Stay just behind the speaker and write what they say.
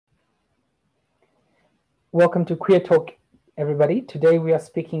Welcome to Queer Talk, everybody. Today we are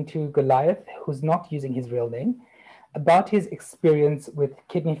speaking to Goliath, who's not using his real name, about his experience with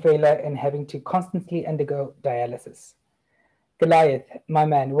kidney failure and having to constantly undergo dialysis. Goliath, my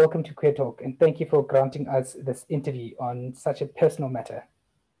man, welcome to Queer Talk, and thank you for granting us this interview on such a personal matter.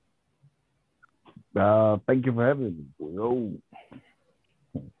 Thank you for having me.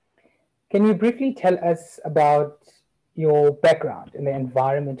 Can you briefly tell us about your background and the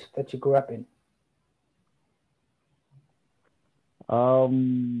environment that you grew up in?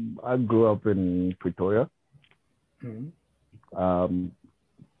 I grew up in Pretoria. Mm.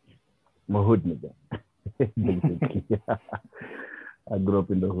 My hood nigga, basically. I grew up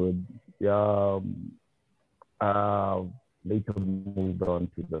in the hood. Yeah. Later moved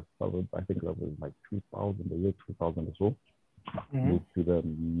on to the suburbs. I think that was like 2000, the year 2000 or so. Moved to the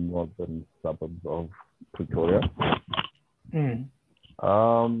northern suburbs of Pretoria.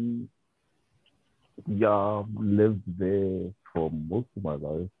 Lived there for most of my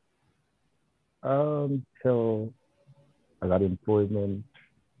life until I got employment.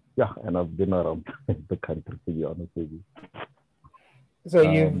 Yeah, and I've been around the country, to be honest with you. So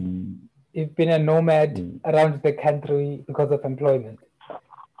you've been a nomad around the country because of employment?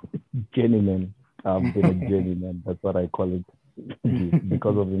 Journeyman. I've been a journeyman. That's what I call it.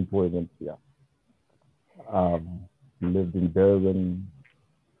 Because of employment, yeah. Lived in Durban,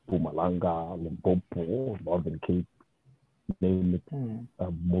 Mpumalanga, Limpopo, Northern Cape, name it.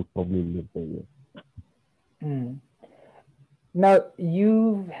 Most probably lived there. Now,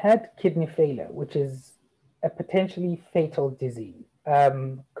 you've had kidney failure, which is a potentially fatal disease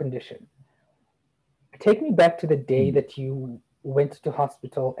condition. Take me back to the day that you went to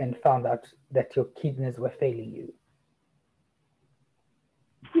hospital and found out that your kidneys were failing you.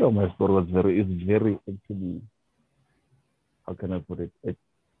 Yeah, my story was very actually, how can I put it? It's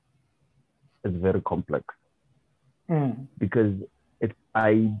very complex. Because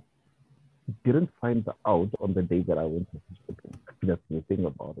I didn't find out on the day that I went to hospital. That's the thing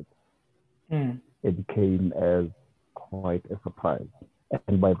about it. It came as quite a surprise.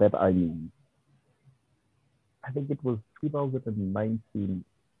 And by that I mean, I think it was 2019,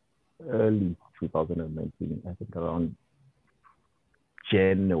 early 2019, I think around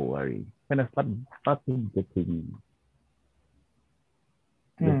January, when I started getting,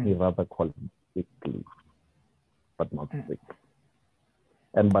 let me rather call it sickly, but not sick.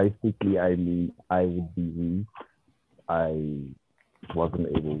 And by sickly, I mean I would be weak. I wasn't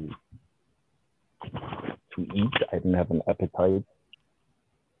able to eat. I didn't have an appetite.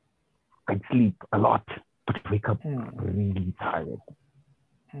 I'd sleep a lot, but wake up really tired.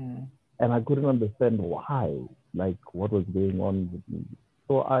 And I couldn't understand why, like what was going on with me.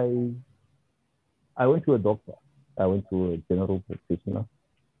 So I went to a doctor. I went to a general practitioner.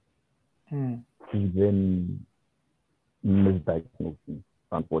 He then misdiagnosed me.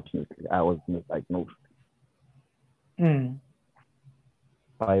 Unfortunately, I was misdiagnosed.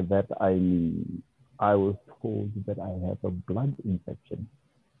 By that, I mean, I was told that I have a blood infection.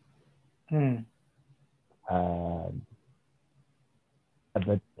 And at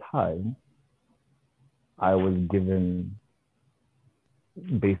that time, I was given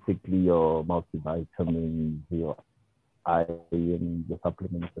basically your multivitamins, your iron, your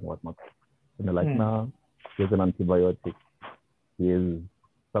supplements and whatnot. And they're like, nah, here's an antibiotic. Here's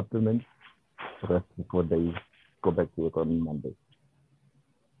supplements. Rest for 4 days. Go back to work on Monday.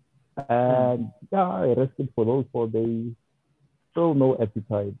 And yeah, I rested for those 4 days. Still no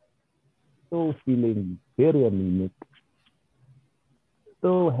appetite. Still feeling very anemic.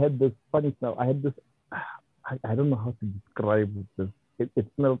 Still had this funny smell. I had this, I don't know how to describe this. It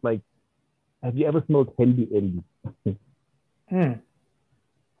smelled like, have you ever smelled handy?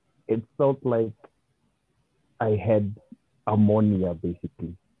 It felt like I had ammonia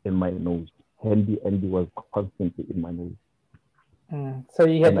basically in my nose. Handy was constantly in my nose. So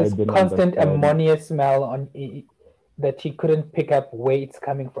you had this constant ammonia smell that you couldn't pick up where it's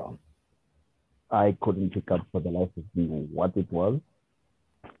coming from. I couldn't pick up for the life of me what it was.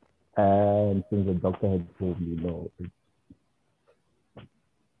 And since the doctor had told me, no,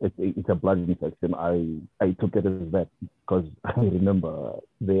 it's a blood infection, I took it as that because I remember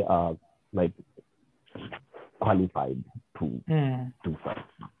they are like qualified to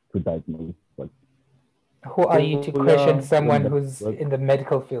diagnose. But who are you to question someone who's in the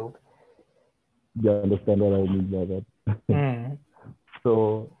medical field? You understand what I mean by that?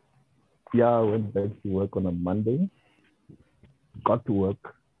 So yeah, I went back to work on a Monday. Got to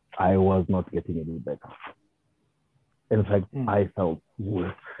work. I was not getting any better. In fact, I felt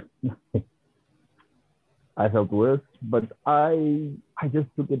worse. I felt worse, but I just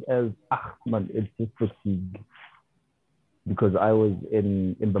took it as man, it's just fatigue because I was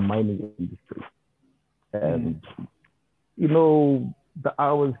in the mining industry, and the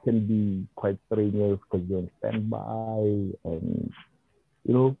hours can be quite strenuous because you're on standby, and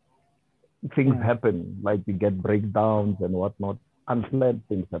you know things happen, like you get breakdowns and whatnot. Unplanned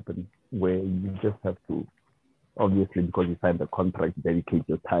things happen where you just have to, obviously, because you signed the contract, dedicate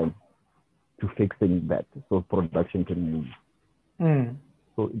your time to fixing that so production can move.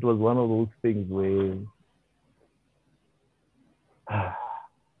 So it was one of those things where,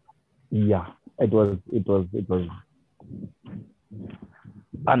 yeah, it was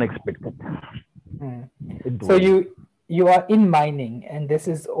unexpected. It So was. you are in mining, and this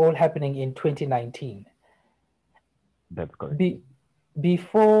is all happening in 2019. That's correct.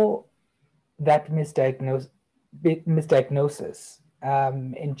 Before that misdiagnosis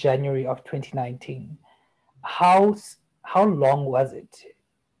in January of 2019, how how long was it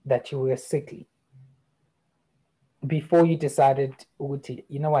that you were sickly before you decided, Uti,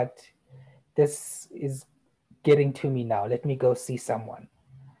 you know what, this is getting to me now. Let me go see someone.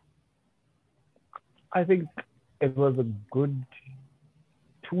 I think it was a good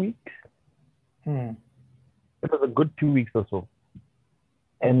 2 weeks. It was a good 2 weeks or so.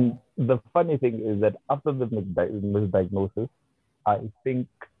 And the funny thing is that after the misdiagnosis, I think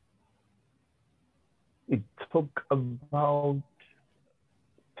it took about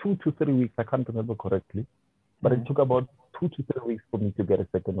 2 to 3 weeks. I can't remember correctly, but it took about 2 to 3 weeks for me to get a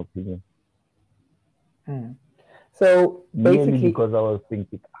second opinion. So Mainly basically, because I was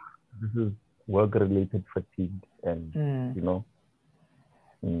thinking, this is work-related fatigue, and you know.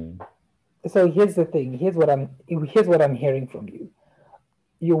 so here's the thing. Here's what I'm hearing from you.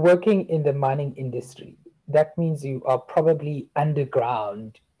 You're working in the mining industry. That means you are probably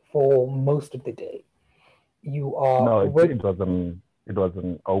underground for most of the day. You are No, work. it was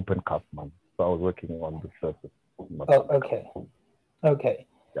an open cast man, so I was working on the surface, not Oh, on the cast. okay.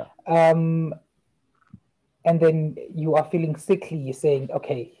 Yeah. And then you are feeling sickly. You're saying,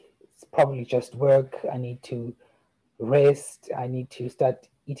 okay, it's probably just work. I need to rest. I need to start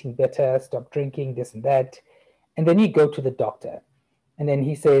eating better, stop drinking, this and that. And then you go to the doctor, and then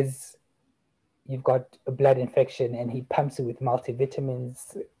he says, you've got a blood infection, and he pumps you with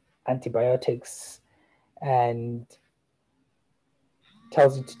multivitamins, antibiotics, and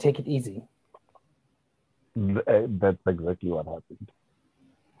tells you to take it easy. That's exactly what happened.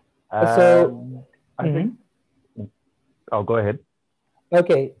 So, And I think I'll go ahead.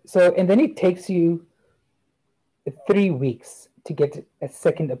 okay, so, and then it takes you 3 weeks to get a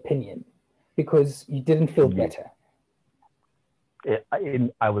second opinion because you didn't feel Yes. better.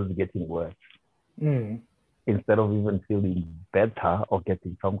 I was getting worse. Instead of even feeling better or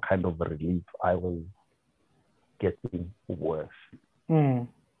getting some kind of relief, I was getting worse.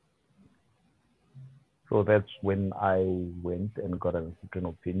 So that's when I went and got a second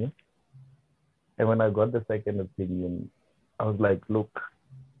opinion. And when I got the second opinion, I was like, look,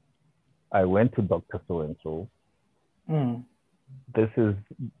 I went to Dr. So-and-so. This is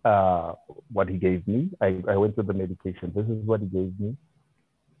what he gave me. I went to the medication. This is what he gave me.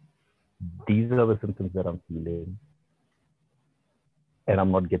 These are the symptoms that I'm feeling. And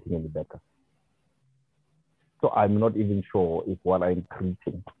I'm not getting any better. So I'm not even sure if what I'm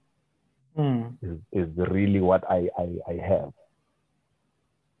treating is really what I have.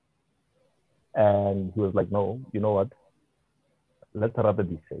 And he was like, no, you know what? Let's rather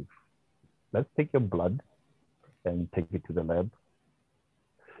be safe. Let's take your blood and take it to the lab.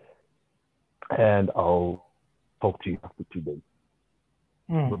 And I'll talk to you after 2 days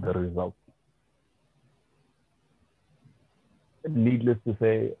with the results. Needless to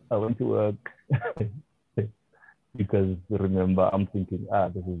say, I went to work because remember, I'm thinking,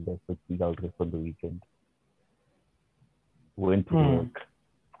 this is just fatigue. I'll rest on the weekend. Went to work.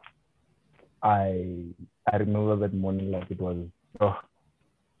 I remember that morning like it was,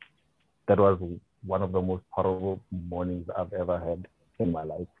 that was one of the most horrible mornings I've ever had in my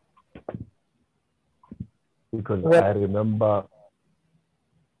life. Because I remember,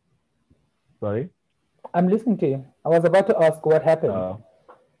 sorry? I'm listening to you. I was about to ask what happened.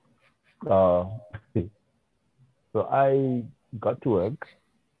 So I got to work.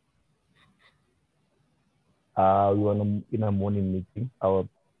 We were in a morning meeting, our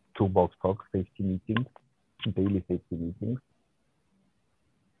toolbox talk, safety meetings, daily safety meetings.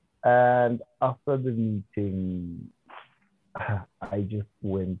 And after the meeting, I just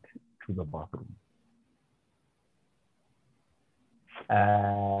went to the bathroom.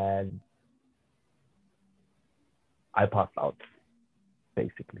 And I passed out,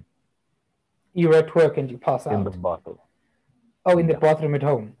 basically. You're at work and you pass in the out. bathroom. Oh, in the Yeah. bathroom at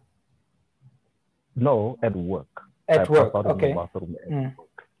home. No, at work. I At pass work. out in the Okay. bathroom at Mm.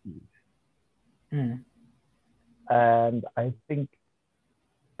 work. Mm. And I think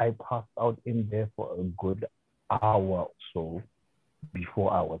I passed out in there for a good hour or so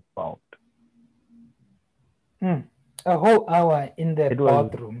before I was found. Mm. A whole hour in It that was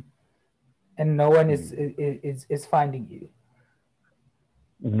bathroom, and no one is mm, is finding you.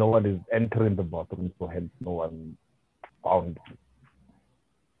 no one is entering the bathroom, so hence no one found me.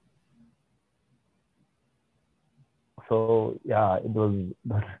 So yeah, it was.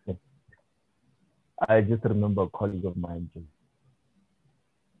 I just remember a colleague of mine just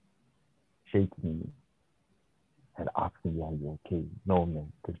shaking me and asking me, "Are you okay?" No,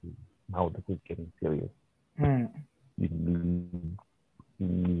 man, this is getting serious. Mm. You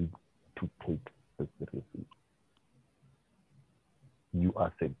need to take this seriously. You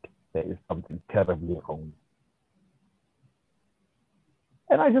are sick. There is something terribly wrong.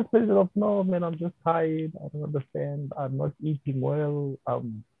 And I just played it off. No, man, I'm just tired. I don't understand. I'm not eating well.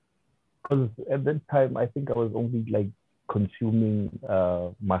 Because at that time, I think I was only like consuming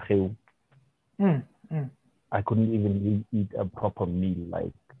maheu. Mm. Mm. I couldn't even really eat a proper meal.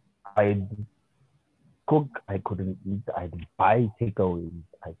 Like I'd cook, I couldn't eat. I'd buy takeaways,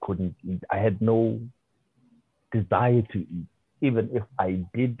 I couldn't eat. I had no desire to eat. Even if I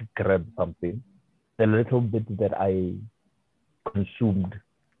did grab something, the little bit that I consumed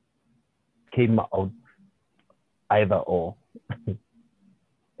came out either or.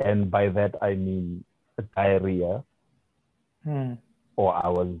 And by that, I mean diarrhea Mm. or I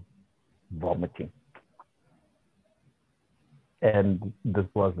was vomiting. And this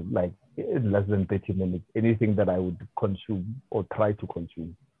was like in less than 30 minutes. Anything that I would consume or try to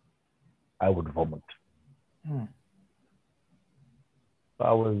consume, I would vomit. Mm. So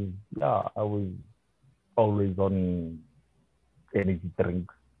I was always on energy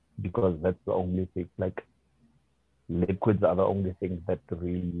drinks because that's the only thing. Like liquids are the only things that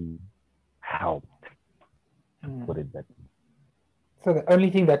really helped, to Mm. put it that way. So the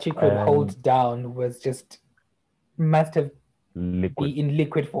only thing that you could And hold down was just must have liquid. be in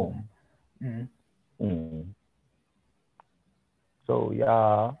liquid Mm, form. Mm. mm. So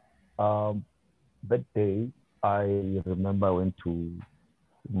yeah, um, that day I remember I went to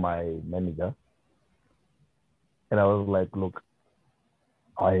my manager and I was like, look,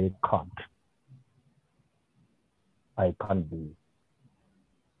 I can't, I can't do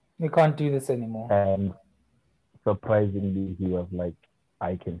it. You can't do this anymore. And surprisingly, he was like,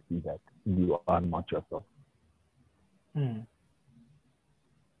 I can see that you are not yourself. Mm.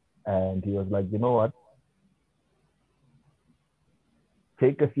 And he was like, you know what?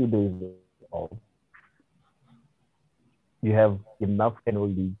 Take a few days off. You have enough annual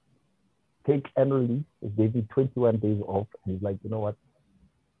leave. Take annual leave. He gave me 21 days off. And he's like, you know what?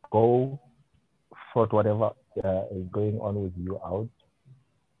 Go sort whatever is going on with you out.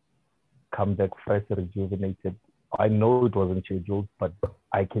 Come back fresh, rejuvenated. I know it wasn't scheduled, but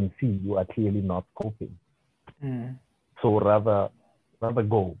I can see you are clearly not coping. Mm. So rather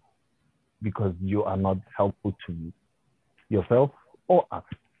go because you are not helpful to yourself or us.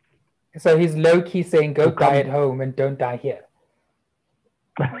 So he's low key saying, "Go So die at come. home and don't die here."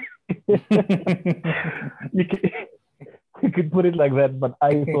 you can you could put it like that, but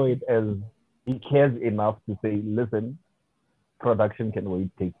I saw it as he cares enough to say, listen, production can wait,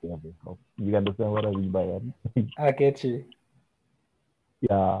 take care of yourself. You understand what I mean by that? I get you.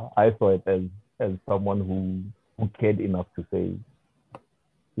 Yeah, I saw it as someone who cared enough to say,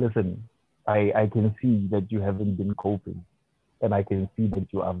 listen, I can see that you haven't been coping and I can see that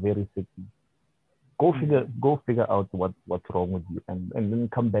you are very sick. Go figure out what's wrong with you and then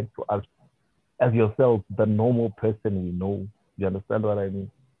come back to us as yourself, the normal person we know. You understand what I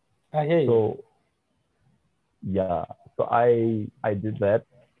mean? I hear you. So yeah, so I did that,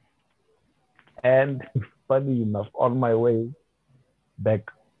 and funny enough, on my way back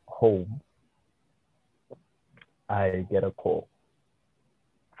home, I get a call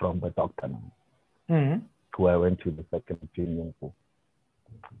from the doctor now, Mm. who I went to the second opinion for,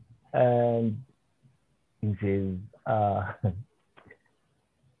 and he says,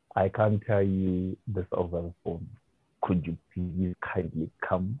 "I can't tell you this over the phone. Could you please kindly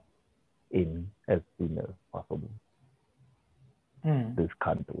come in as soon as possible? Mm. This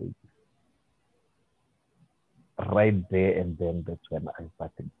can't wait." Right there and then, that's when I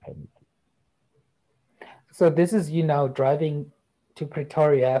started panicking. So this is you now driving to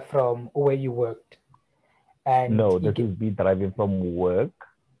Pretoria from where you worked, and No, you this get. is me driving from work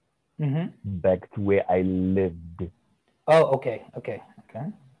Mm-hmm. back to where I lived. Oh, okay, okay, okay.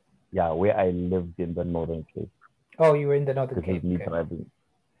 yeah, where I lived in the Northern Cape. Oh, you were in the Northern This is Cape. me Okay. driving.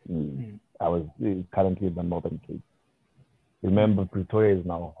 Mm. I was currently in the Northern Cape. Remember, Mm. Pretoria is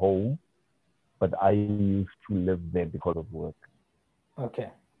now home, but I used to live there because of work. Okay.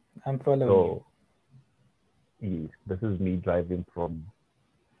 I'm following you. So yes, this is me driving from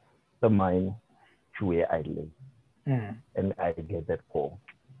the mine to where I live, Mm. and I get that call,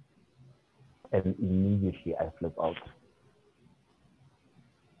 and immediately I flip out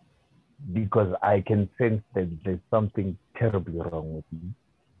because I can sense that there's something terribly wrong with me,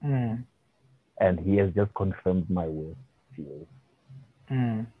 Mm. and he has just confirmed my worst fears.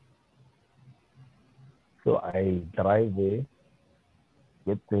 Mm. So I drive there,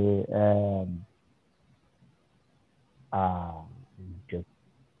 get there, and uh, just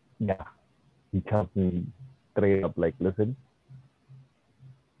yeah, he tells me straight up like, listen,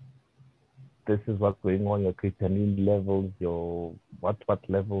 this is what's going on, your creatinine levels, your what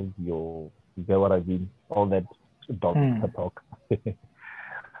levels, your you get what I mean, all that doctor Mm. talk.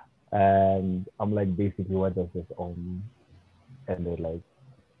 And I'm like, basically, what does this all mean? And they're like,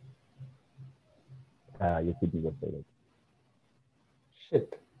 your kidneys are failing.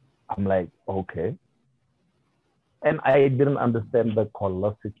 Shit. I'm like, okay. And I didn't understand the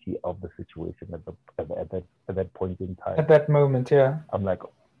colossity of the situation at that point in At time. that moment, yeah. I'm like,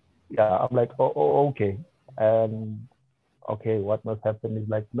 yeah, I'm like, okay. And okay, what must happen is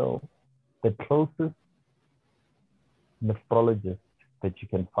like, no, the closest nephrologist that you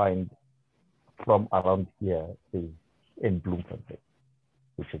can find from around here is in Bloemfontein,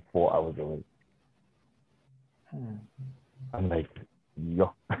 which is 4 hours away. Mm. I'm like,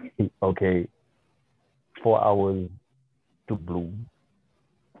 yo, okay, 4 hours to Bloom,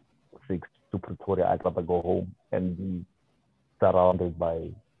 6 to Pretoria. I'd rather go home and be surrounded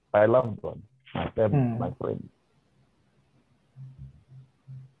by loved ones, my family, my Mm. friends.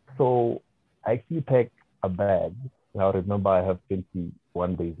 So I actually pack a bag. Now remember, I have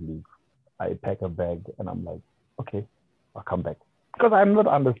 21 days leave. I pack a bag and I'm like, okay, I'll come back. Because I'm not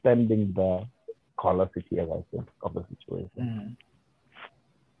understanding the colossity, as I said, of the situation. Mm.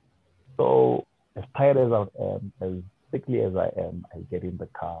 So as tired as I am, as sickly as I am, I get in the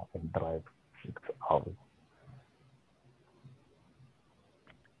car and drive 6 hours.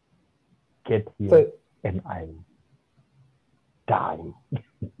 Get here So, and I die.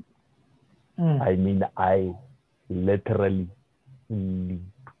 mm. I mean, I literally sleep.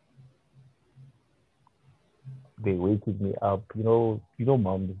 They waking me up.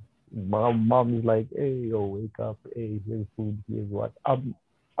 Mom is like, hey, yo, wake up. Hey, here's food. Here's what.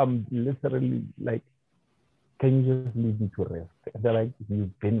 I'm literally like, can you just leave me to rest? And they're like,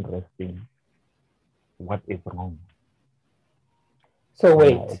 you've been resting. What is wrong? So And I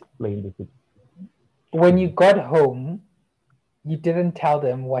wait. explained the When you situation. got home, you didn't tell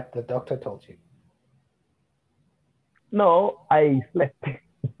them what the doctor told you. No, I slept.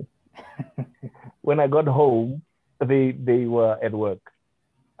 When I got home, they were at work.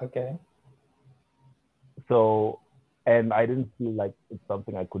 Okay. So, and I didn't feel like it's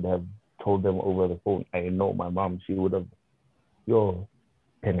something I could have told them over the phone. I know my mom, she would have, yo,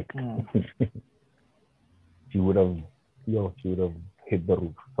 panicked. Mm. she would have, she would have hit the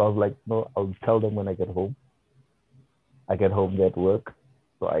roof. So I was like, no, I'll tell them when I get home. I get home, they at work.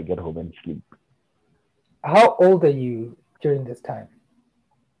 So I get home and sleep. How old are you during this time?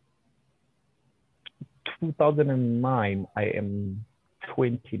 2009, I am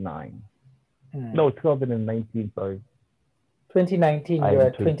 29. Mm. No, 2019, sorry. 2019, I you're am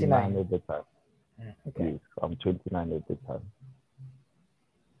at 29 29. at the time. Mm. Okay. Yes, I'm 29 at the time.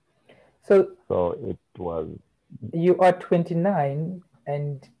 So So it was, you are 29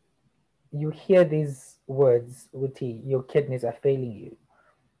 and you hear these words, Uti, your kidneys are failing you.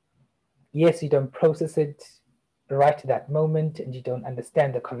 Yes, you don't process it right at that moment and you don't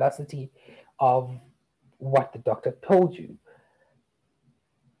understand the colossity of what the doctor told you.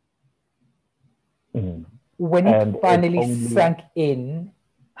 mm, When it and it's finally only, sank in,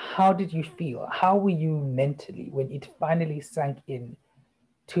 how did you feel? How were you mentally when it finally sank in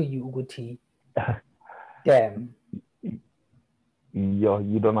to you, Uguti? Damn.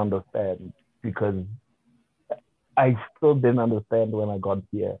 you don't understand because I still didn't understand when I got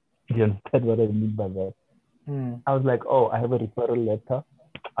here. You understand what I mean by that? Mm, I was like, oh, I have a referral letter.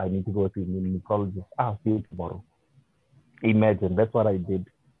 I need to go to the nephrologist. I'll see you tomorrow. Imagine, that's what I did.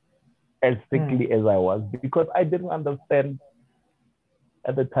 As mm, sickly as I was, because I didn't understand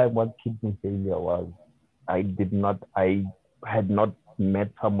at the time what kidney failure was. I had not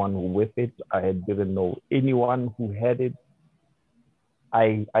met someone with it. Didn't know anyone who had it.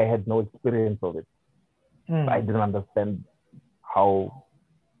 I had no experience of it. I mm, didn't understand how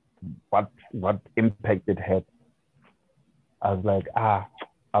what impact it had. I was like,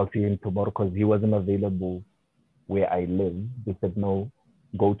 I'll see him tomorrow because he wasn't available where I live. They said, no,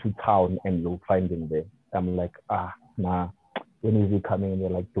 go to town and you'll find him there. I'm like, nah. When is he coming? And they're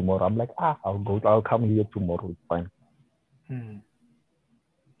like, tomorrow. I'm like, I'll come here tomorrow. It's fine.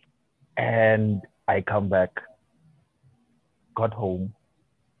 And I come back, got home.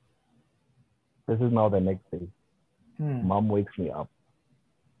 This is now the next day. Mom wakes me up.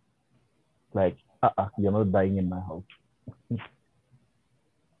 Like, you're not dying in my house.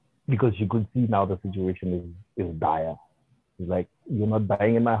 Because she could see now the situation is dire. She's like, you're not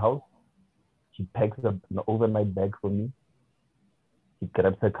dying in my house. She packs up an overnight bag for me. She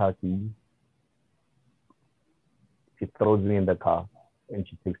grabs her car keys. She throws me in the car and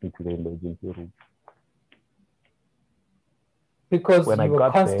she takes me to the emergency room. Because when you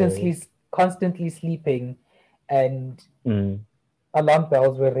were constantly sleeping and alarm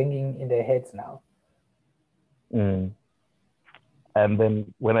bells were ringing in their heads now. And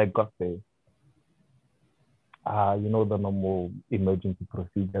then when I got there, you know, the normal emergency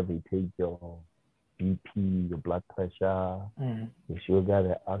procedure, they take your BP, your blood pressure, your sugar,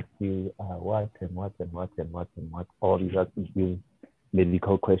 they ask you what and what and what and what and what, all these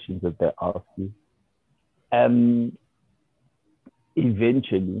medical questions that they ask you. And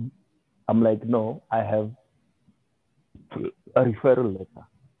eventually, I'm like, no, I have a referral letter.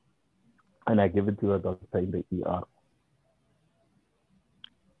 And I gave it to the doctor in the ER.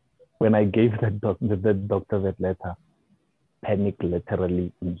 When I gave that doctor that letter, panic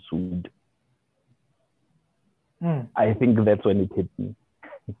literally ensued. I think that's when it hit me.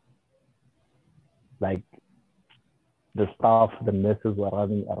 Like, the staff, the nurses were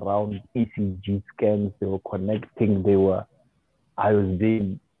running around, ECG scans, they were connecting, I was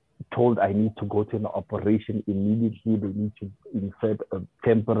being told I need to go to an operation immediately, they need to insert a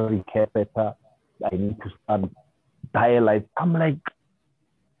temporary catheter, I need to start dialyze. I'm like,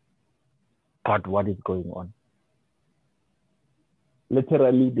 God, what is going on?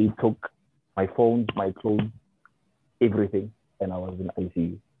 Literally, they took my phone, my clothes, everything, and I was in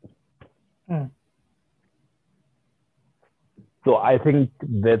ICU. So I think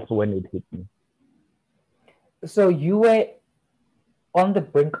that's when it hit me. So you were on the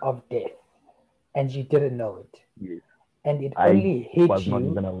brink of death and you didn't know it. Yes. And it only hit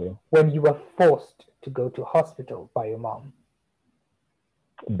you when you were forced to go to hospital by your mom.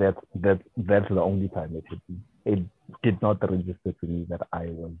 That's the only time it hit me. It did not register to me that I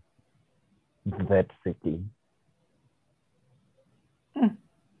was that sickly.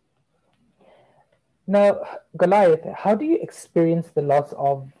 Now, Goliath, how do you experience the loss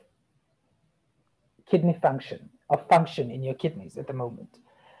of kidney function in your kidneys at the moment?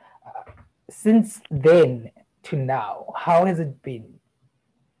 Since then to now, how has it been?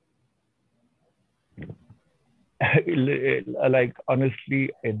 Like, honestly,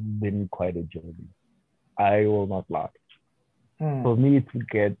 it's been quite a journey. I will not lie. For me to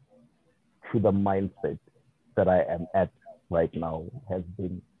get to the mindset that I am at right now has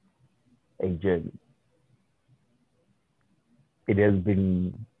been a journey. It has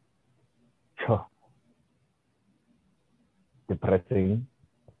been depressing.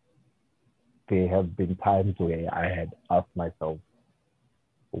 There have been times where I had asked myself,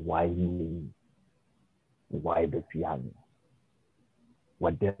 why me? Why this young?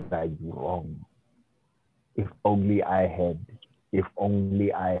 What did I do wrong? If only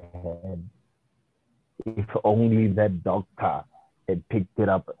that doctor had picked it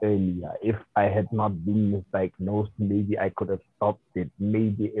up earlier. If I had not been misdiagnosed, maybe I could have stopped it.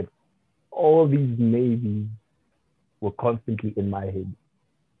 Maybe if all these maybes were constantly in my head.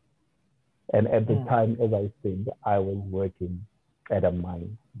 And at the time, as I said, I was working at a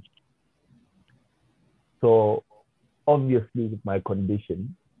mine. So obviously with my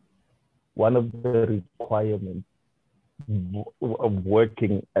condition, one of the requirements of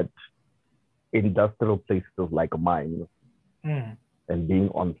working at industrial places like mine and being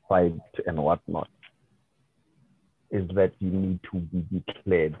on site and whatnot is that you need to be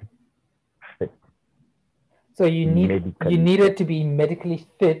declared fit. So you needed to be medically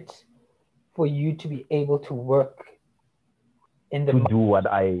fit for you to be able to work in the do what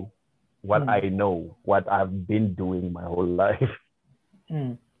I know, what I've been doing my whole life.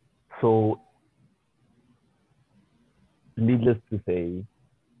 So needless to say,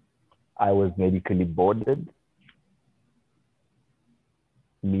 I was medically boarded,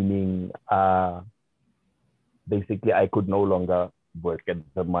 meaning basically I could no longer work at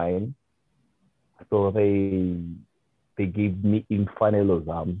the mine. So they gave me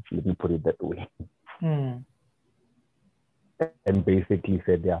infanelozam, let me put it that way. and basically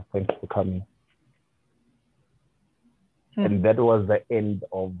said, yeah, thanks for coming. And that was the end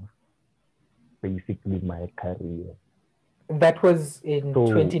of basically my career. That was in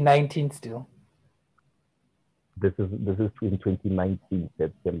 2019 still. This is in 2019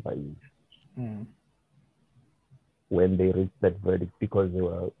 September when they reached that verdict, because there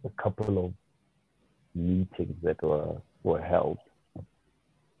were a couple of meetings that were held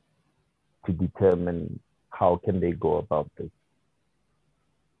to determine how can they go about this.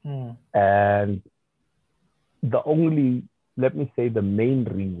 And let me say the main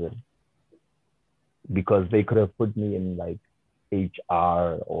reason, because they could have put me in like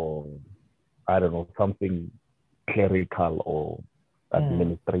HR or I don't know, something clerical or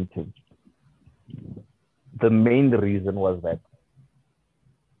administrative. The main reason was that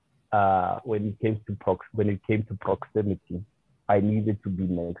when it came to proximity, I needed to be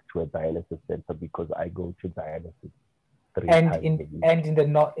next to a dialysis center because I go to dialysis 3 times a week. And in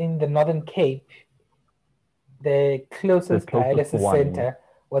the Northern Cape, the closest dialysis center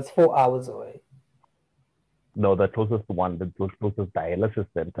was 4 hours away. No, the closest dialysis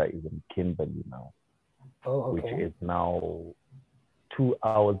center is in Kimberley now. Oh, okay. Which is now 2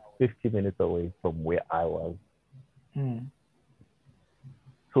 hours, 50 minutes away from where I was.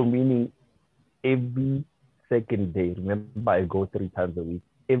 So meaning every second day, remember I go 3 times a week,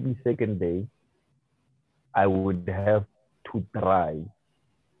 every second day, I would have to drive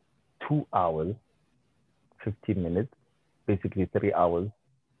 2 hours, 15 minutes, basically 3 hours,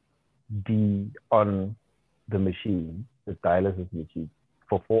 be on the machine, the dialysis machine,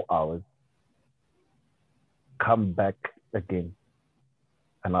 for 4 hours, come back again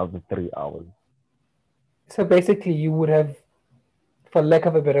another 3 hours. So basically you would have, for lack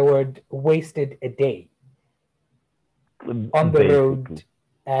of a better word, wasted a day on the road.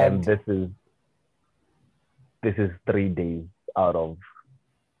 And this is 3 days out of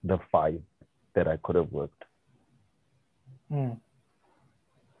the 5 that I could have worked.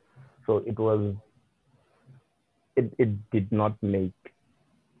 So it did not make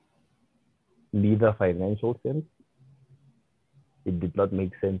neither financial sense. It did not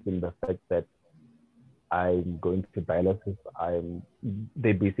make sense in the fact that I'm going to dialysis.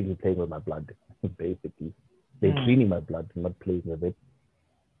 They basically playing with my blood. Basically, they're cleaning my blood, not playing with it.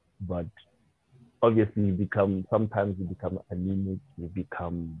 But obviously, sometimes you become anemic, you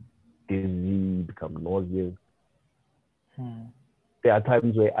become dizzy, you become nauseous. There are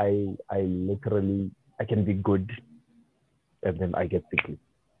times where I literally can be good, and then I get sickly.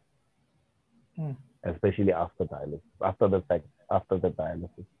 Especially after dialysis, after the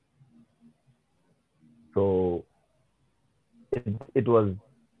dialysis. So it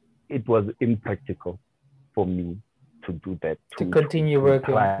was impractical for me to do that, to continue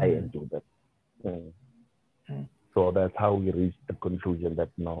working, try and do that. So that's how we reached the conclusion that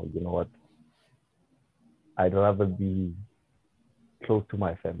no, you know what, I'd rather be close to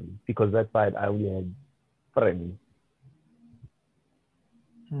my family, because that side I only had friends.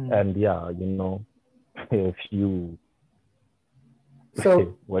 And yeah, you know, a few,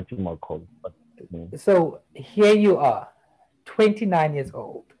 so what you might call it. So here you are, 29 years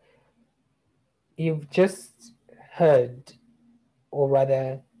old. You've just heard, or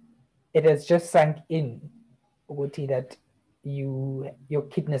rather, it has just sunk in, Uguti, that your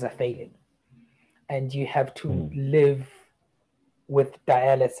kidneys are failing, and you have to live with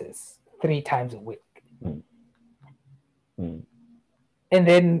dialysis 3 times a week. And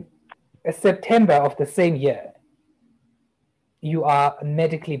then September of the same year, you are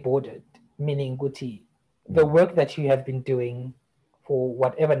medically boarded, meaning, Guti, the work that you have been doing for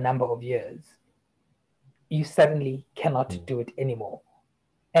whatever number of years, you suddenly cannot do it anymore.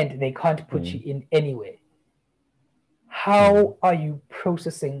 And they can't put you in anywhere. How are you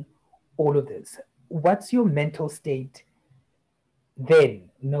processing all of this? What's your mental state then,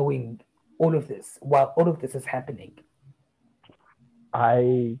 knowing all of this, while all of this is happening?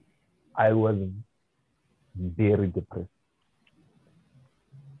 I was very depressed.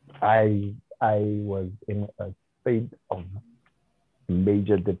 I was in a state of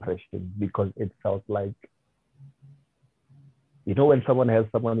major depression, because it felt like, you know, when someone has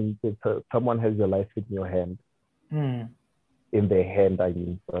your life in your hand, in their hand, I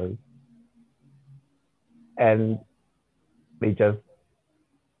mean, sorry, and they just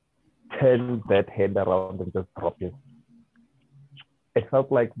turn that hand around and just drop it. It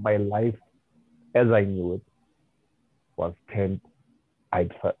felt like my life, as I knew it, was turned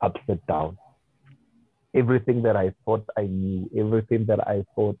upside down. Everything that I thought I knew, everything that I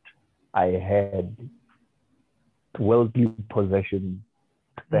thought I had, worldly possessions,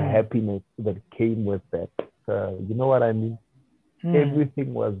 the happiness that came with that, you know what I mean?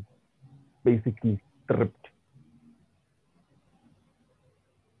 Everything was basically stripped.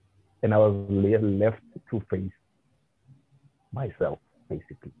 And I was left to face myself,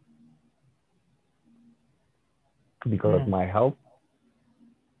 basically. Because my health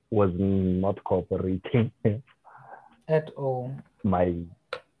was not cooperating at all. My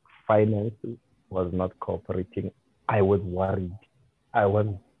finances was not cooperating. I was worried. I was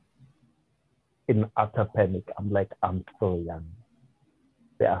in utter panic. I'm like, I'm so young.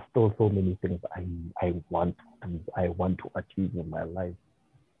 There are still so many things I want to achieve in my life.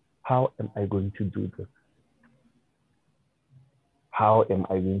 How am I going to do this? How am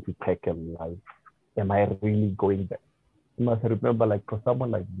I going to tackle life? Am I really going there? You must remember, like for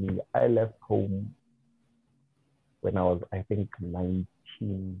someone like me, I left home when I was, I think,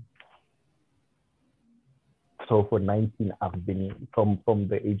 19. So for 19, I've been, from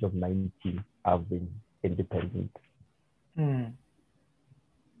the age of 19, I've been independent.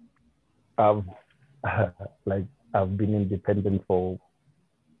 I've I've been independent for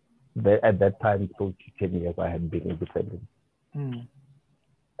at that time, close to 10 years. I had been independent.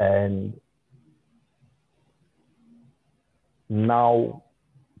 And now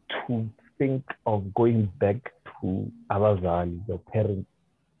to think of going back to abazali, your parents,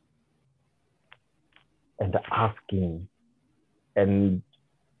 and asking, and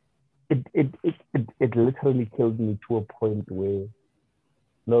it literally killed me to a point where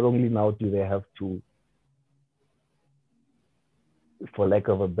not only now do they have to, for lack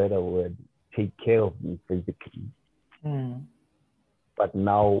of a better word, take care of me physically, but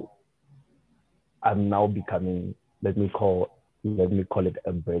now I'm now becoming, let me call it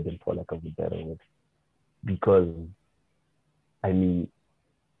a burden, for lack of a better word, because I mean,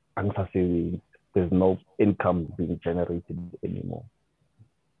 there's no income being generated anymore.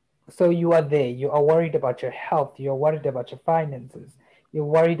 So you are there. You are worried about your health. You're worried about your finances. You're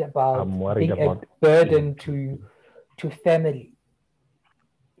worried about being a burden to family.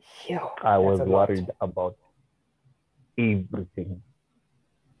 Yeah, I was worried about everything.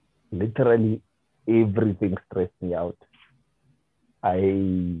 Literally everything stressed me out.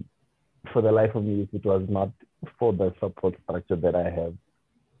 For the life of me, if it was not for the support structure that I have,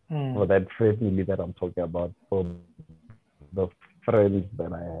 for that family that I'm talking about, for the friends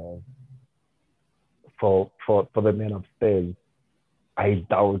that I have, for the men upstairs, I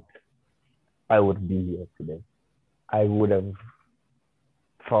doubt I would be here today. I would have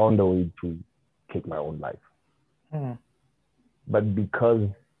found a way to take my own life. But because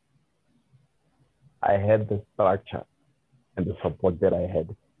I had the structure and the support that I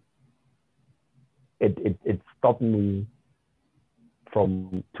had, it stopped me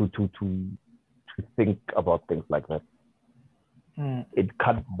from to think about things like that. It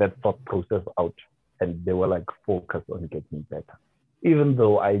cut that thought process out, and they were like focused on getting better. Even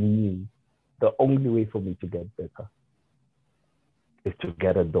though I knew the only way for me to get better is to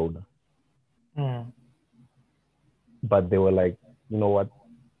get a donor. But they were like, you know what?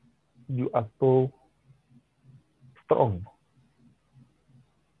 You are so strong.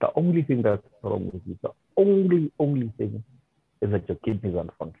 The only thing that's wrong with you, the only thing is that your kidneys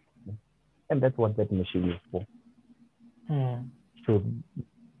aren't functioning. And that's what that machine is for. So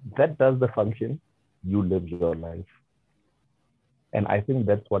that does the function, you live your life. And I think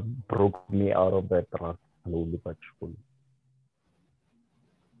that's what broke me out of that rut slowly but surely.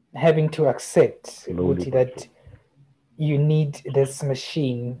 Having to accept, Uti, that you need this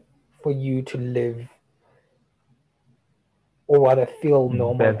machine for you to live, or rather feel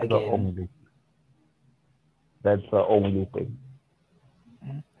normal again. That's the only thing.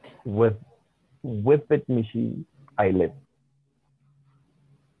 With that machine, I live.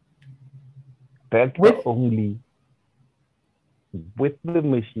 That's the only. With the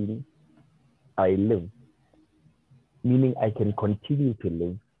machine, I live. Meaning I can continue to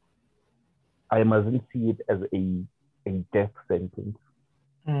live. I mustn't see it as a death sentence.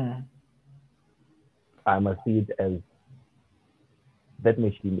 I must see it as that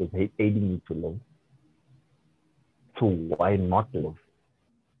machine is aiding me to live. So why not live?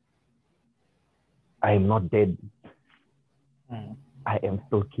 I am not dead. I am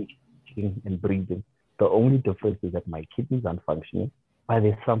still kicking and breathing. The only difference is that my kidneys aren't functioning, but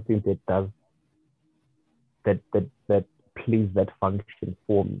there's something that does that plays that function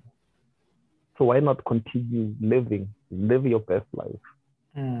for me. So why not continue living? Live your best life.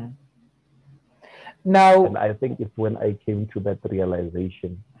 Now, and I think it's when I came to that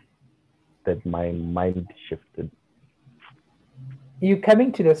realization that my mind shifted. You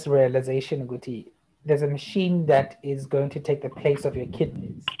coming to this realization, Guti, there's a machine that is going to take the place of your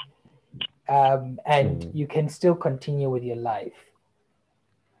kidneys. And you can still continue with your life.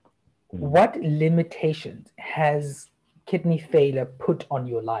 What limitations has kidney failure put on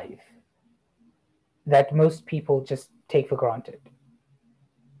your life that most people just take for granted?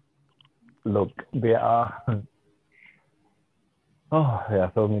 Look, there are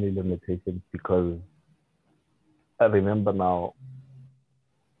so many limitations because I remember now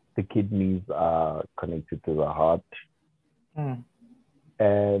the kidneys are connected to the heart,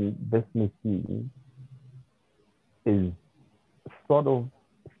 and this machine is sort of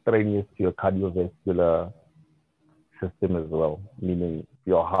strenuous to your cardiovascular system as well, meaning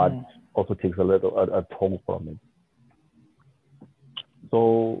your heart also takes a toll from it.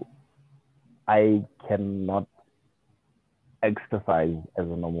 So I cannot exercise as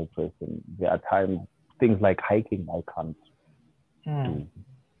a normal person. There are times, things like hiking, I can't do.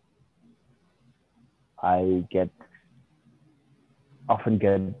 I often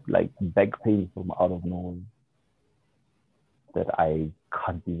get like back pain from out of nowhere that I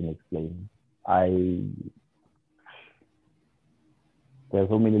can't even explain. There are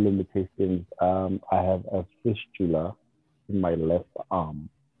so many limitations. I have a fistula in my left arm.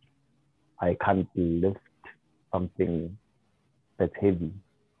 I can't lift something that's heavy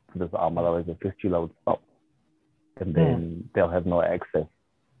to this arm, otherwise the fistula would stop, and then they'll have no access.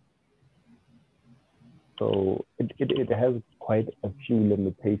 So it has quite a few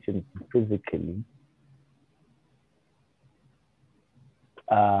limitations physically.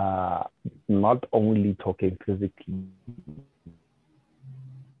 Not only talking physically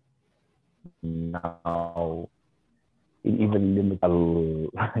now, it even limits a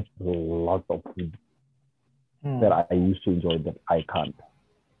lot of food that I used to enjoy that I can't.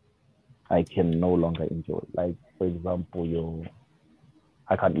 I can no longer enjoy. Like, for example,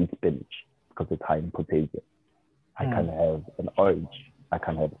 I can't eat spinach because it's high in potassium. I can't have an orange. I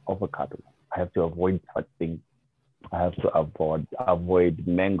can't have avocado. I have to avoid such things. I have to avoid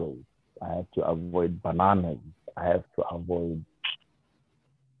mangoes. I have to avoid bananas. I have to avoid.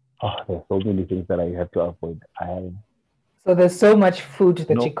 There's so many things that I have to avoid. So there's so much food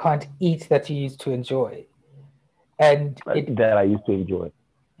that you can't eat that you used to enjoy, and that I used to enjoy.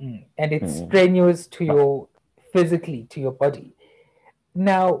 And it's strenuous to your physically to your body.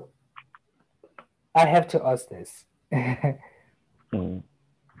 Now, I have to ask this.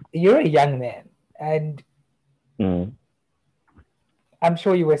 You're a young man, and I'm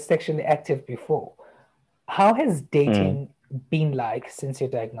sure you were sexually active before. How has dating been like since your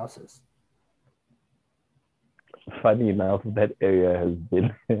diagnosis? Funny enough, that area has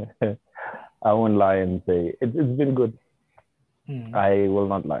been, I won't lie and say, it's been good. I will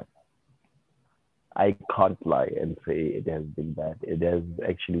not lie. I can't lie and say it has been bad. It has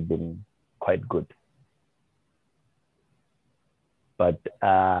actually been quite good. But,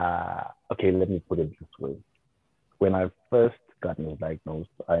 okay, let me put it this way. When I first got diagnosed,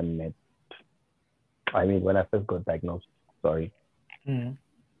 when I first got diagnosed, I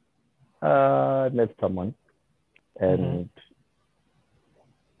met someone and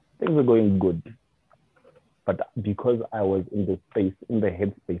things were going good. But because I was in the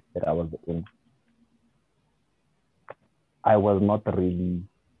headspace that I was in, I was not really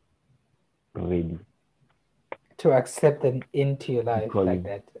ready to accept them into your life like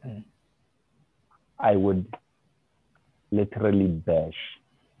that. I would literally bash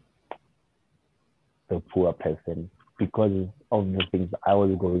the poor person because of the things I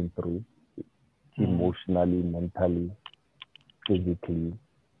was going through, emotionally, mentally, physically.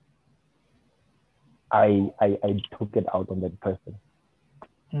 I took it out on that person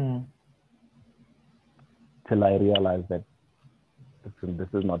till I realized that this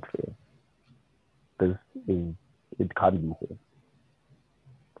is not fair. It can't be fair.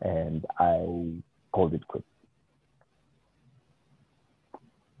 And I called it quits.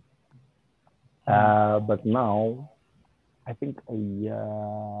 But now, I think a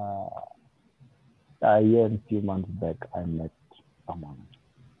year and a few months back, I met someone,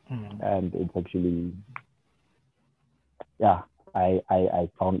 and it's actually, I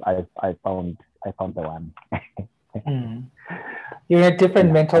found the one. You're in a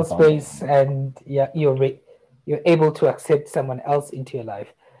different mental space, and you're able to accept someone else into your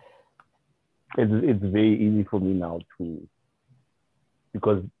life. It's very easy for me now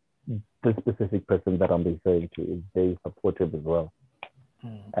because the specific person that I'm referring to is very supportive as well,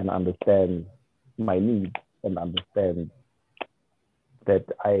 and understands my needs and understands that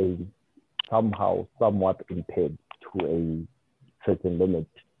I somehow somewhat impaired to a certain limit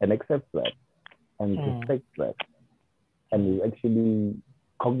and accepts that and respects that and is actually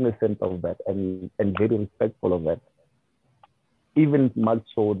cognizant of that and very respectful of that. Even much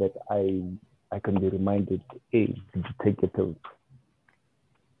so that I can be reminded, hey, did you take your pills?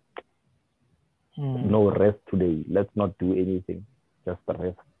 No rest today. Let's not do anything. Just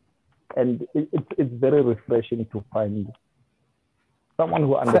rest. And it's very refreshing to find someone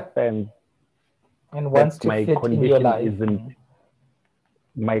who understands and that wants to fit in your life.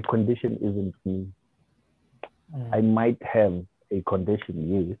 My condition isn't me. I might have a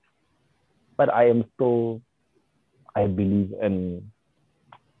condition, yes, but I am still, I believe, in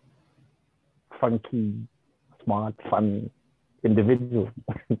funky, smart, fun individual.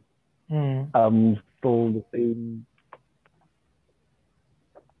 I'm still the same,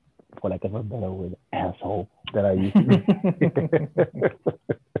 for lack of a better word, asshole that I used to be.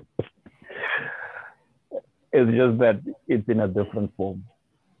 It's just that it's in a different form,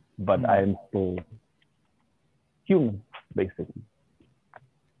 but I am still human, basically.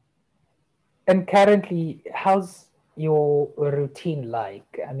 And currently, how's your routine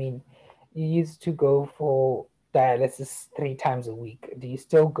like? I mean, you used to go for dialysis 3 times a week. Do you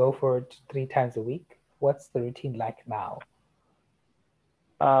still go for it 3 times a week? What's the routine like now?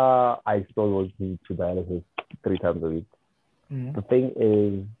 I still go to dialysis 3 times a week. The thing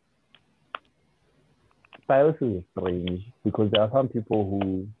is, dialysis is strange because there are some people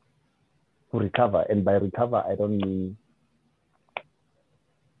who recover, and by recover, I don't mean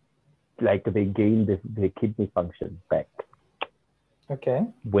like they gain their kidney function back. Okay.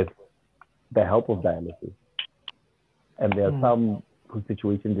 With the help of dialysis. And there are some whose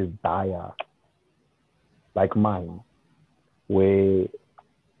situation is dire, like mine, where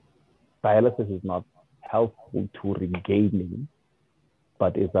dialysis is not helpful to regaining,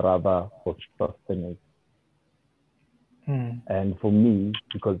 but is rather for sustenance. And for me,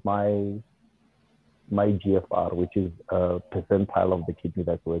 because my GFR, which is a percentile of the kidney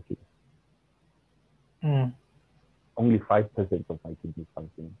that's working, only 5% of my kidney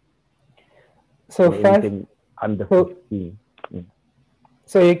functioning. So anything under 15.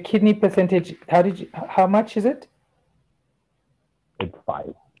 So your kidney percentage, how much is it? It's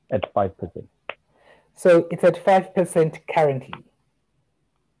 5%. So it's at 5% currently.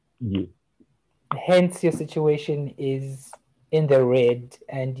 Yeah. Hence your situation is in the red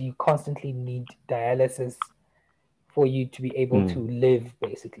and you constantly need dialysis for you to be able to live,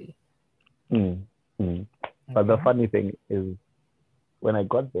 basically. But the funny thing is, when I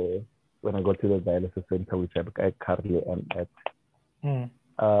got to the dialysis center, which I currently am at,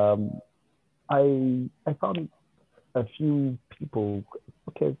 I found a few people,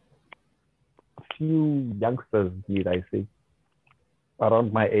 a few youngsters, need I say,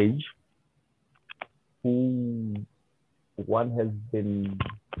 around my age, who one has been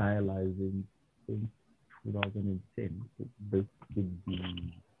dialyzing since 2010. This would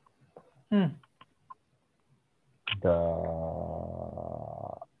be the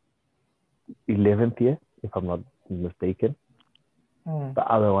 11th year, if I'm not mistaken. The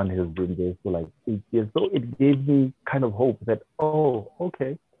other one has been there for like 8 years. So it gave me kind of hope that, oh,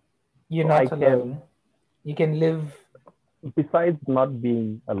 okay. You're not alone. You can live. Besides not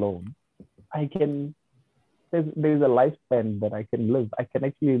being alone, there's a lifespan that I can live. I can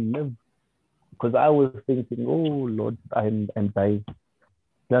actually live. Because I was thinking, oh, Lord, I'm dying.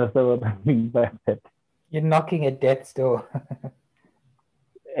 That's what I mean by that. You're knocking at death's door.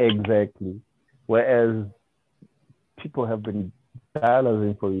 Exactly. Whereas people have been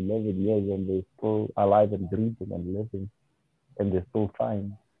dialyzing for 11 years and they're still alive and breathing and living, and they're still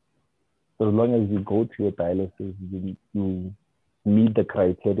fine. So as long as you go to your dialysis, you meet the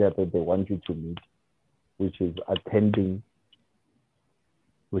criteria that they want you to meet, which is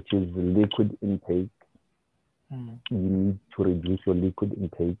liquid intake. You need to reduce your liquid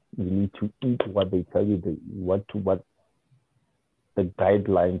intake. You need to eat what they tell you, what the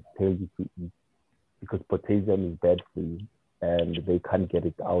guidelines tell you to eat, because potassium is bad for you and they can't get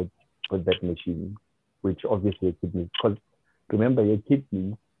it out with that machine, which obviously your kidneys, because remember, your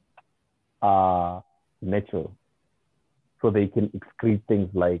kidneys are natural. So they can excrete things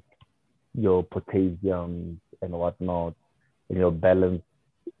like your potassium and whatnot, and your balance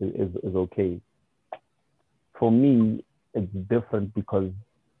is okay. For me, it's different because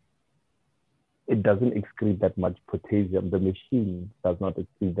it doesn't excrete that much potassium. The machine does not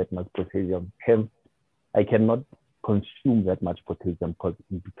excrete that much potassium. Hence, I cannot consume that much potassium because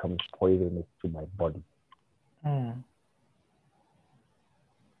it becomes poisonous to my body.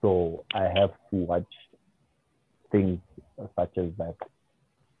 So I have to watch things such as that.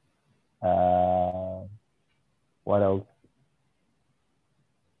 What else?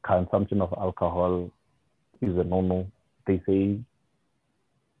 Consumption of alcohol is a no-no. They say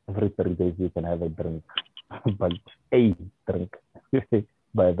every 3 days you can have a drink, but a drink,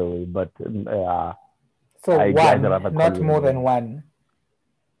 by the way. But so one, not more than one.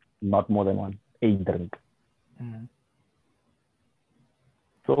 Not more than one. a drink. Mm.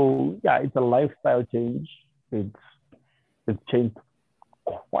 So yeah, it's a lifestyle change. It's changed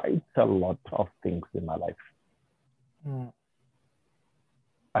quite a lot of things in my life. Mm.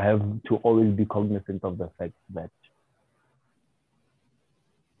 I have to always be cognizant of the fact that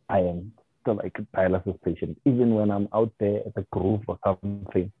I am still like a dialysis patient, even when I'm out there at a groove or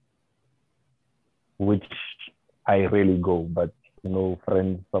something, which I rarely go. But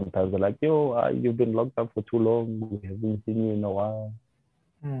friends sometimes are like, "Yo, you've been locked up for too long. We haven't seen you in a while.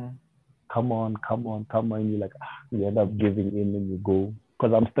 Mm. Come on, come on, come on." And you're like, you end up giving in and you go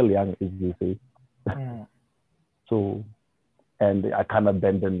because I'm still young, as you say. Mm. So, and I can't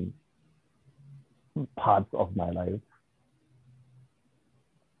abandon parts of my life.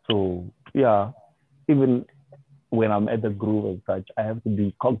 So yeah, even when I'm at the groove and such, I have to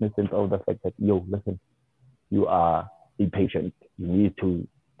be cognizant of the fact that, yo, listen, you are a patient. You need to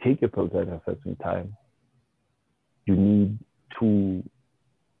take your pills at a certain time. You need to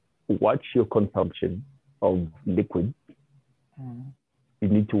watch your consumption of liquid. Mm. You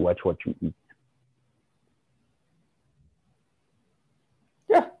need to watch what you eat.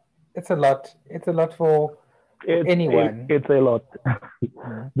 Yeah, it's a lot. It's a lot for anyone. It's a lot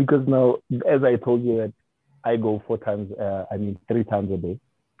Mm. because now, as I told you that I go 4 times, 3 times a day.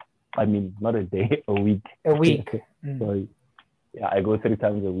 I mean, not a day, a week. A week. Mm. So yeah, I go 3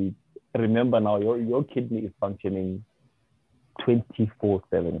 times a week. Remember now, your kidney is functioning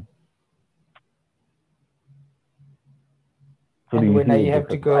 24/7. So do And you when see the you have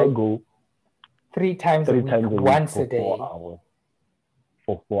to difference? I go go 3 times a three week, times a week once a for four day. hours.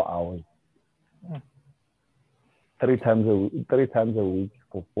 For 4 hours. Mm. 3 times a week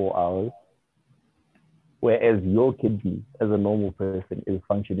for 4 hours. Whereas your kidney, as a normal person, is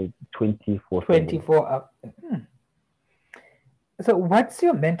functioning 24/7. 24 hours. Mm. So what's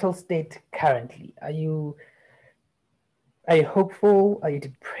your mental state currently? Are you hopeful? Are you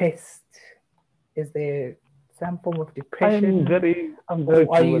depressed? Is there some form of depression? I'm very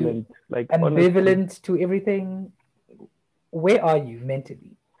Or are you prevalent. Like honestly, ambivalent to everything? Where are you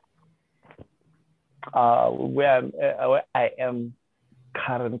mentally? where I am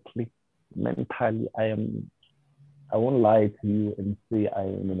currently mentally, I won't lie to you and say I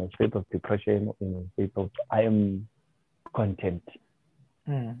am in a state of depression, in a state of I am content.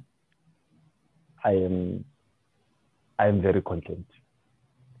 Mm. I am I am very content.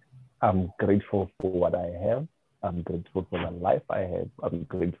 I'm grateful for what I have. I'm grateful for the life I have. I'm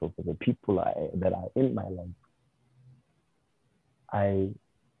grateful for the people that are in my life. I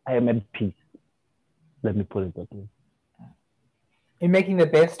I am at peace. Let me put it that way. You're making the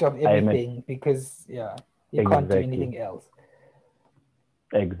best of I am at everything because, yeah, you can't do exactly, anything else.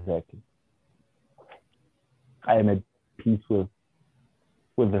 exactly. I am at peace with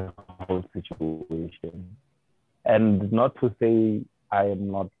the whole situation. And not to say I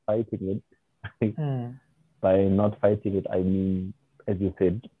am not fighting it. Mm. By not fighting it, I mean, as you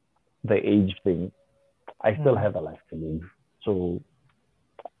said, the age thing. I still Mm. have a life to live. So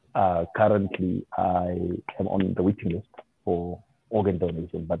currently, I am on the waiting list for organ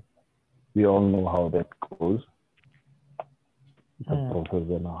donation, but we all know how that goes. It's a Mm. process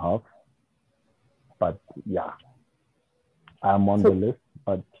and a half. But yeah, I'm on the So, list.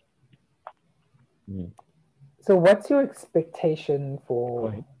 But mm, so what's your expectation go for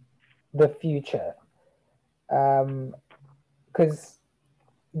ahead. the future? Because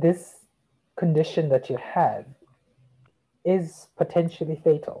this condition that you have is potentially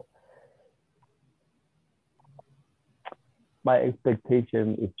fatal. My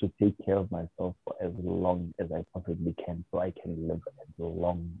expectation is to take care of myself for as long as I possibly can so I can live as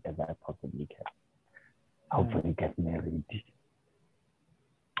long as I possibly can. Mm. Hopefully get married.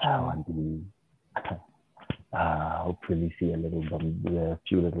 I Mm. want to hopefully see a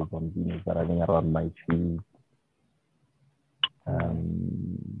few little bambinos running around my feet. Mm.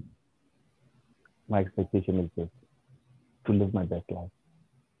 Um, my expectation is just to live my best life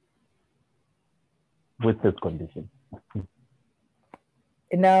with this condition.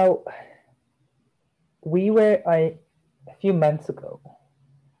 Now, we were a few months ago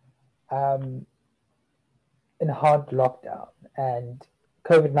um, in hard lockdown, and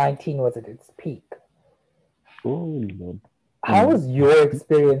COVID-19 was at its peak. Oh Lord. How Mm. was your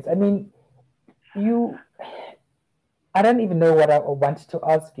experience? I mean, you, I don't even know what I wanted to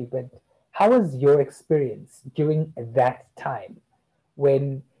ask you, but how was your experience during that time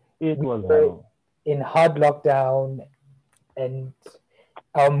when It we was were hell. in hard lockdown and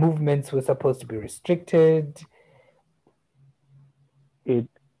our movements were supposed to be restricted? It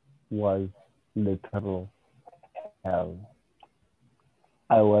was literal hell.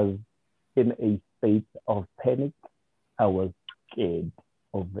 I was in a state of panic. I was scared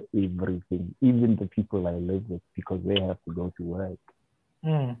of everything, even the people I live with, because they have to go to work.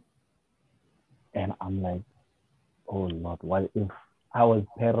 And I'm like, oh Lord, what if I was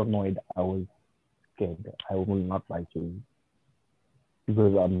paranoid? I was scared. I will not lie to you.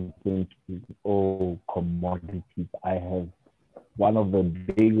 Because I'm thinking, oh, commodities. I have one of the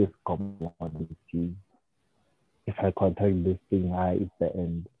biggest commodities. If I contract this thing, it's the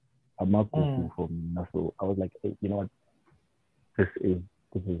end. I'm not cooking for me. So I was like, hey, you know what? This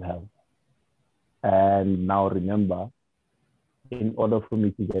is hell. And now remember, in order for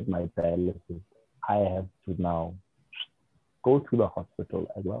me to get my dialysis, I have to now go to the hospital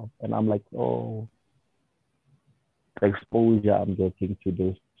as well. And I'm like, oh, the exposure I'm getting to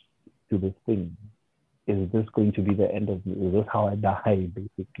this thing. Is this going to be the end of me? Is this how I die,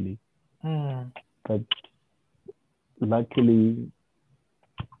 basically? But luckily,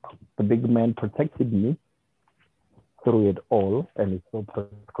 the big man protected me through it all, and it still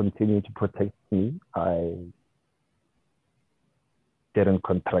continued to protect me. I didn't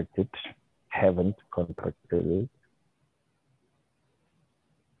contract it, haven't contracted it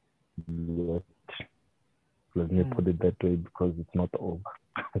yet. Let me put it that way, because it's not over.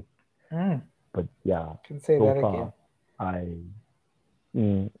 But yeah, can say so that far,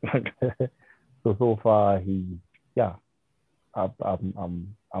 again. so far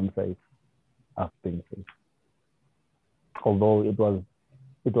I'm safe. I've been safe. Although it was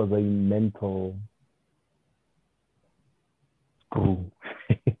a mental screw.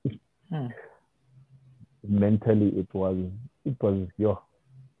 Mentally, it was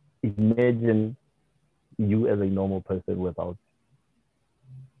imagine you as a normal person without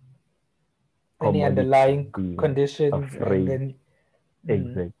any underlying conditions, afraid. and then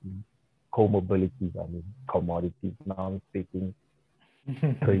exactly comorbidities. I mean, commodities. Now I'm speaking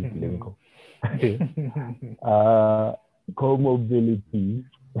trade lingo. Comorbidities.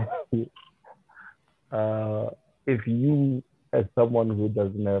 If you, as someone who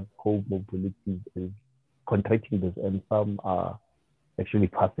doesn't have comorbidities, is contracting this, and some are actually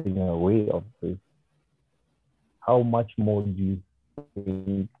passing away of this, how much more do you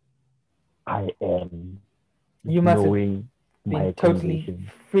think I am? You must knowing have my been totally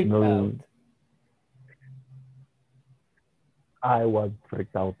condition, freaked out. I was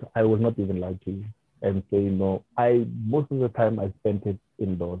freaked out. I was not even lying to you and saying no. Most of the time I spent it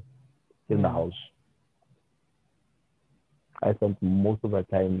indoors, in the house. I spent most of the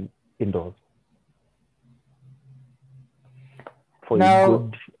time indoors. For a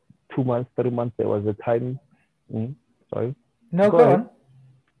good 2 months, 3 months, there was a time. Sorry. No, go on.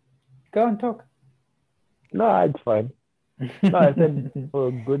 Go on, talk. No, it's fine. No, I said for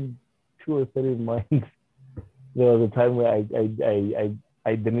a good 2 or 3 months, there was a time where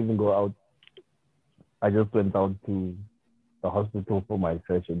I didn't even go out. I just went out to the hospital for my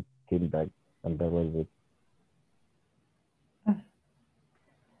session, came back, and that was it.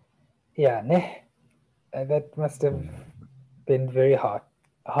 Yeah, that must have been very hard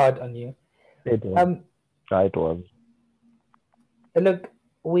on you. It was. It was. Look,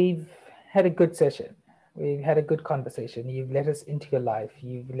 we've had a good session. We've had a good conversation. You've let us into your life.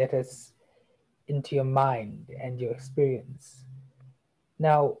 You've let us into your mind and your experience.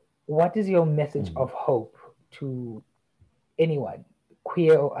 Now, what is your message of hope to anyone,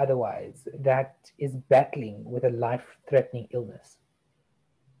 queer or otherwise, that is battling with a life-threatening illness?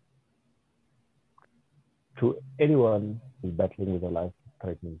 To anyone who's battling with a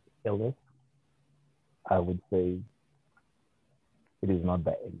life-threatening illness, I would say it is not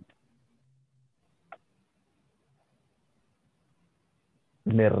the end.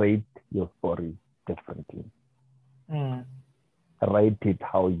 Narrate your story differently. Write it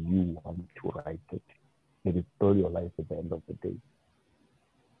how you want to write it. It is still your life at the end of the day.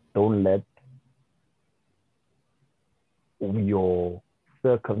 Don't let your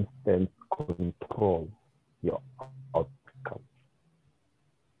circumstance control your outcome.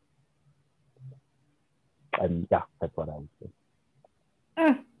 And yeah, that's what I would say.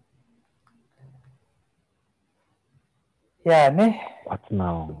 Yeah, ne? What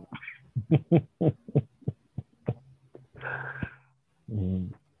now?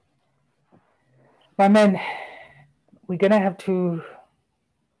 My man, we're gonna have to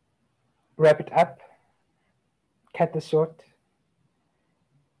wrap it up, cut this short.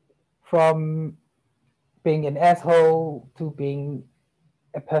 From being an asshole to being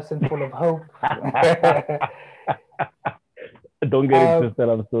a person full of hope. Don't get it twisted.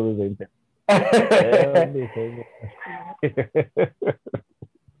 I'm still the same.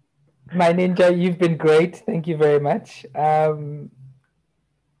 My ninja, you've been great. Thank you very much.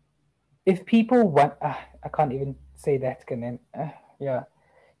 If if people want, I can't even say that, can then, yeah.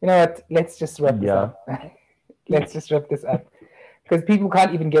 You know what? Let's just wrap this Yeah. up. Let's just wrap this up because people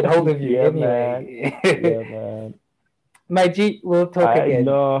can't even get hold of you Yeah, man. anyway. Yeah, man. My G, we'll talk I again.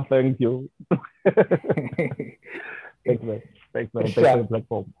 know. Thank you. Thanks, man. Thanks, man. Thanks for the Sharp,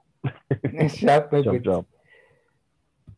 platform. sharp, my Job, good. job.